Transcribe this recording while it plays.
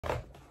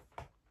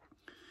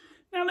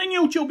Now then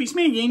YouTube, it's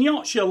me again,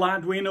 Yorkshire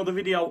Lad, with another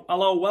video.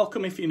 Hello,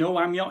 welcome if you know,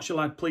 I'm Yorkshire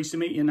Lad, pleased to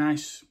meet you,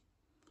 nice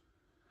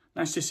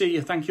to see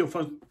you, thank you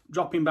for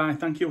dropping by,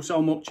 thank you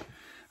so much.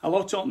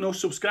 Hello to all no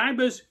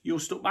subscribers, you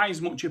stuck by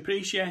is much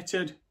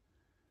appreciated.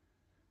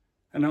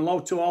 And hello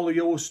to all of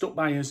you who stuck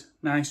by us,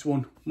 nice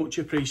one, much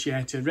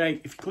appreciated. Right,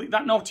 if you click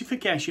that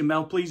notification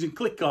bell please and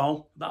click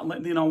all, that'll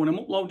let you know when I'm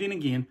uploading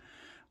again.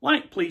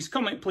 Like please,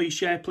 comment please,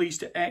 share please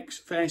to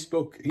X,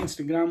 Facebook,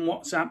 Instagram,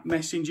 WhatsApp,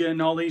 Messenger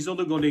and all these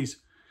other goodies.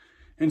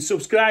 And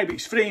subscribe,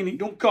 it's free and it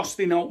don't cost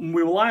you nothing, and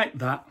we like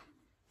that.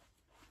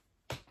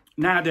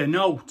 Nada,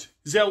 note,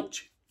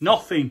 zilch,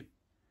 nothing,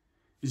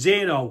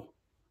 zero.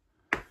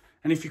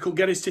 And if you could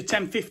get us to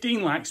 10,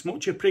 15 likes,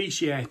 much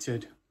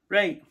appreciated.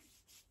 Right.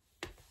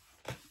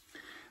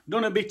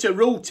 Done a bit of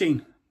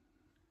rooting,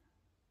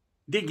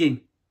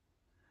 digging.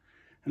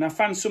 And I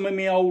found some of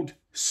my old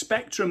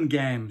Spectrum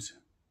games.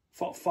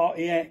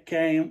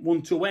 48K and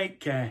 128K.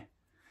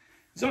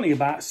 There's only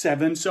about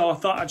 7, so I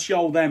thought I'd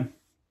show them.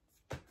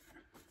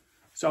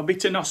 So a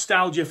bit of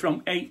nostalgia from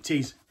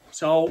 80s.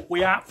 So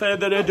without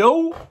further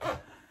ado,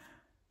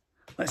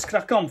 let's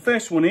crack on.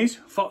 First one is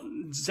for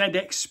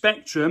ZX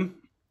Spectrum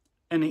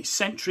and it's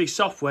Century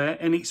Software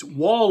and it's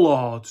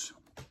Warlords.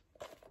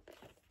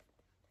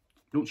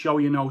 Don't show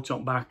you no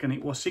top back, and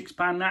it was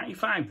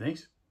 £6.95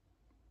 this.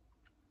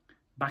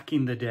 Back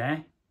in the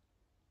day.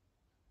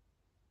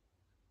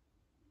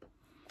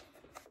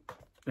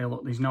 There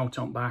look, there's no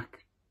top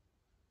back.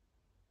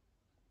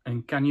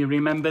 And can you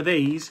remember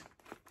these?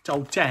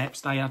 Old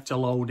tapes they had to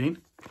load in.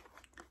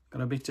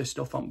 Got a bit of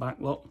stuff on back,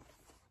 look.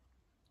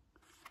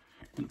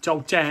 And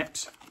old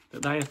tapes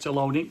that they had to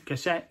load in.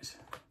 Cassettes,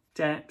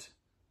 tapes.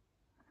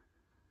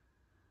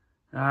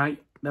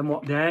 Right, then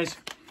what days?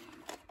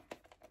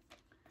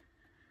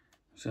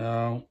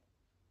 So,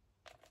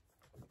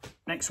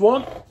 next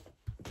one.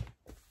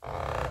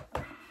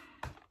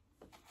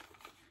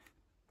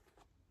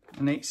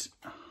 And it's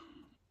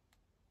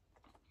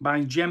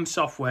by Gem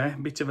Software,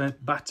 bit of a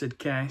battered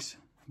case,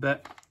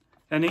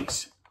 and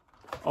it's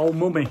Old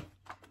Mummy.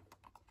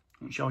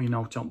 I'll show you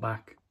now top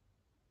back.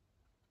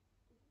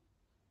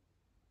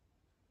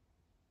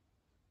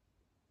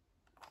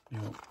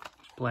 It's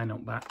plain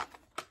up back.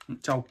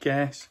 It's old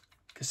case,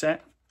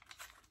 cassette.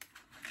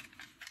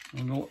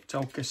 And look,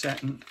 old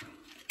cassette and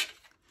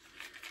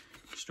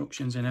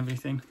instructions and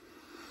everything.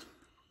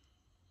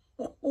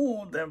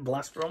 Oh, the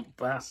blast from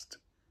past.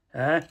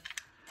 Eh?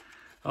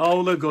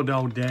 Oh, the good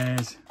old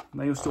days.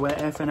 They used to wait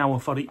half an hour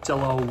for it to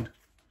load.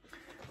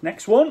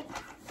 Next one.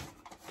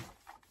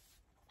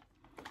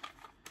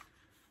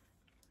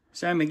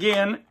 Same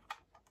again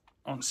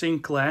on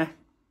Sinclair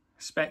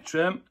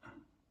Spectrum.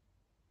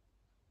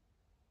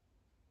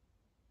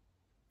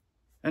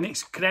 And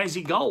it's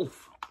Crazy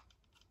Golf.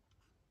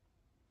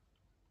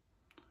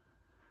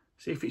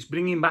 See if it's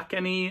bringing back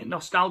any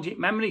nostalgic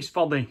memories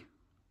for thee.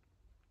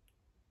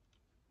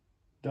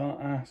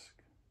 Don't ask.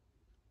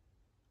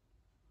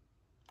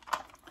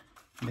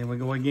 There we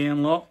go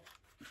again, look.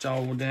 It's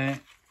old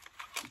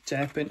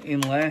tape and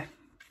inlay.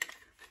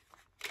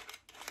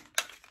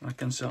 I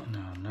can sort.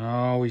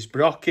 No, he's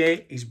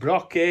Brocky. He's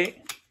Brocky.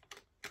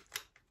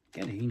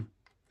 Get in.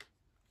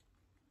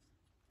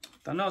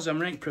 The knows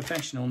I'm right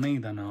professional, me,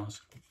 the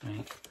knows.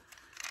 Right.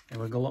 There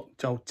we go, look,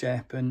 toe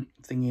tape and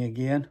thingy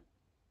again.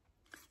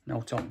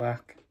 No top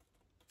back.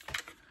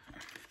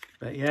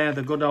 But yeah,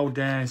 the good old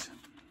days.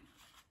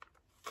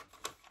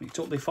 It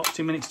took the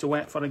 40 minutes to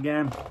wait for a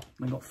game.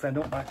 I got fed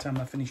up by the time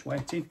I finished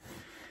waiting.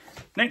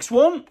 Next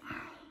one.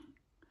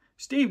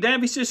 Steve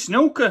Davis'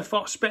 snooker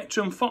for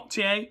Spectrum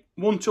 48,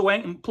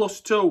 128 and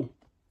 +2.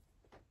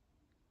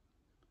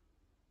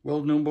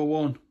 World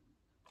 #1.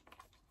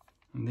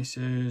 And this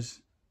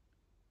is,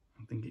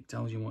 I think it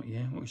tells you what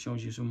year. It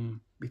shows you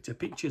some bit of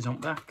pictures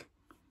on back.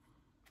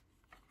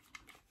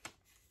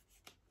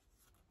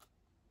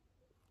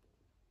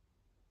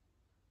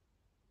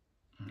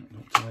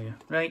 Don't tell you.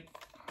 Right.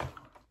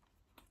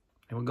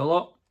 Here we go,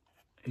 look.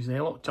 Is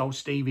there, look, told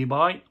Stevie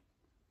Boy.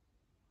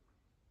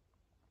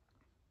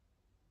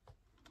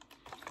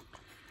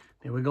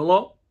 There we go,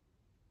 look.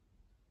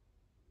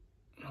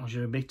 Shows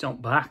you a bit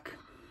on back.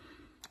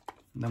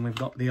 And then we've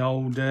got the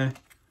old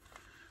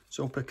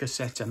Super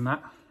cassette and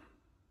that.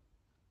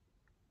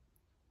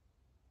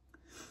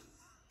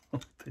 Oh,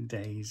 the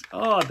days.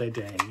 Oh, the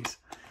days.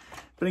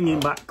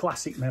 Bringing back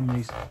classic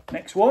memories.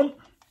 Next one.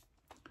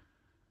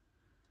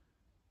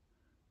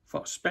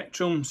 For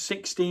Spectrum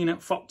 16 at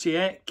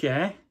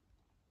 48K.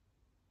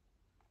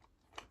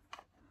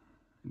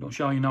 Don't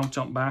show you no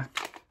top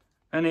back.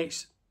 And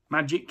it's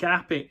Magic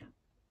Carpet.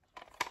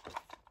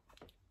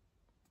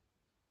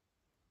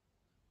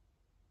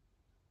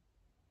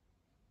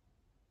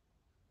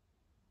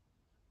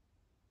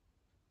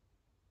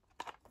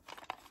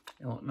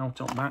 No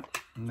top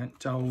back. And then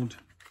told.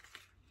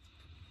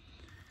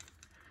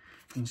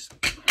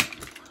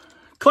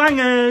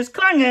 Clangers!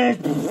 Clangers!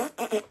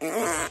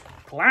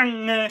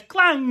 Clanger!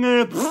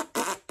 Clanger!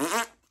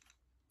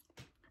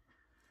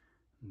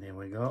 There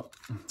we go.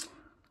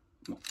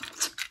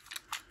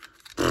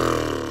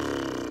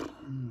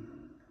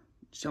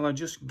 Shall I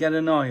just get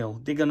an oil,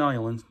 dig an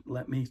oil and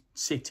let me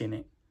sit in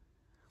it?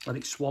 Let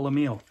it swallow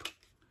me up?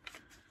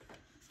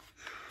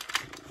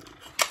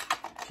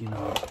 You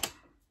know.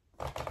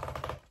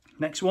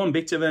 Next one,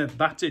 bit of a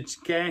battered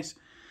case.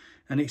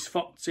 And it's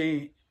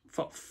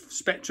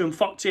Spectrum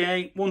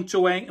 48,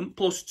 128 and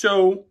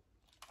 +2.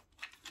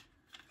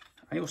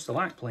 I used to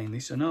like playing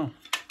this, I know.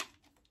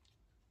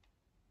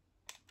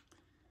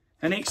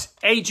 And it's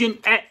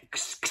Agent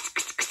X.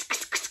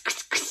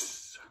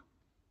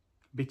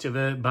 Bit of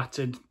a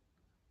battered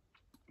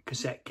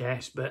cassette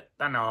case, but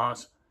that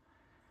knows.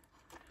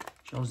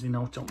 Shows the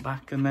note on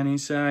back, and then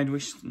inside,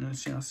 let's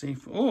see.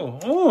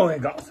 Oh,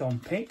 it got some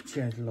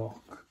pictures, look.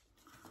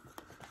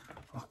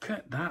 Look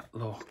at that,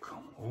 look.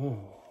 Oh,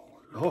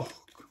 look.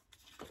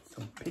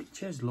 Some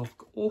pictures,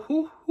 look.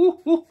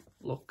 Oh,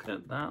 look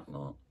at that,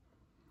 look.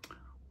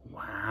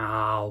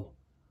 Wow.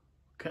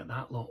 Look at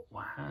that, look.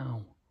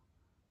 Wow.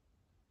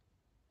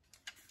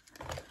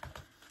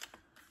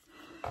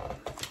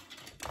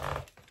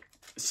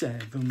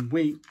 "7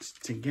 weeks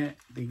to get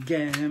the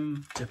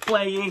game, to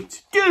play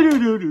it,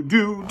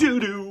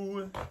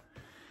 do.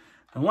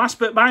 And last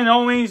but by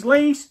no means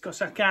least,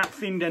 because I can't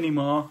find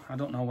anymore, I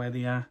don't know where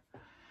they are.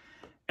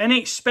 And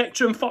it's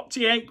Spectrum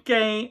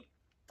 48K,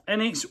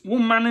 and it's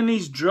One Man and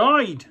His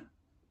Droid.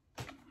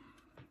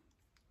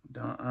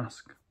 Don't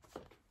ask.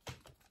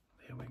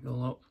 There we go,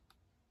 look.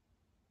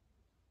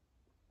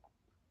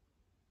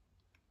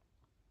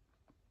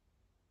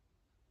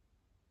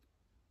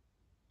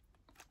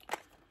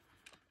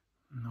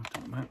 I'm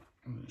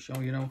going to show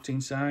you out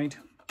inside.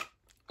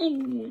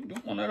 Oh,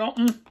 don't want it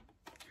open.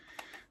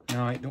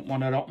 No, I don't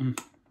want it open.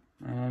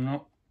 I'm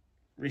not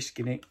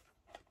risking it.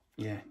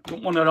 Yeah,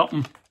 don't want it open.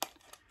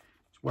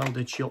 It's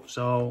welded shut,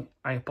 so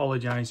I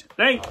apologise.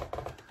 Right,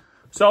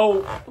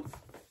 so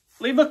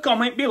leave a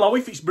comment below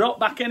if it's brought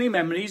back any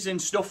memories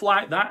and stuff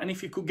like that. And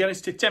if you could get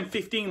us to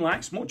 10-15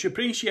 likes, much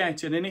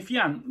appreciated. And if you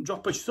haven't,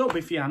 drop a sub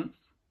if you haven't.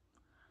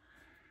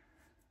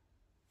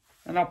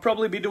 And I'll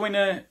probably be doing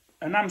an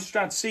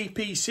Amstrad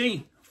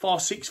CPC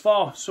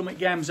 464. Some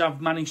games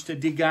I've managed to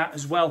dig out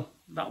as well.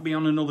 That'll be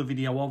on another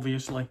video,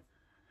 obviously.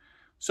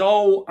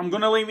 So, I'm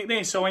going to leave it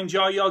there. So,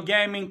 enjoy your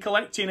gaming,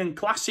 collecting and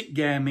classic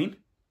gaming.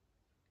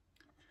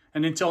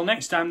 And until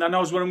next time, that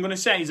knows what I'm going to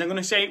say. I'm going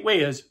to say it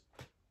with us.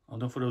 I'll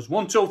do for us.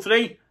 1, 2,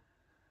 3.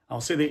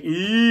 I'll say the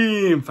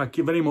E. Thank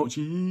you very much.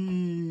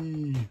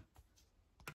 E.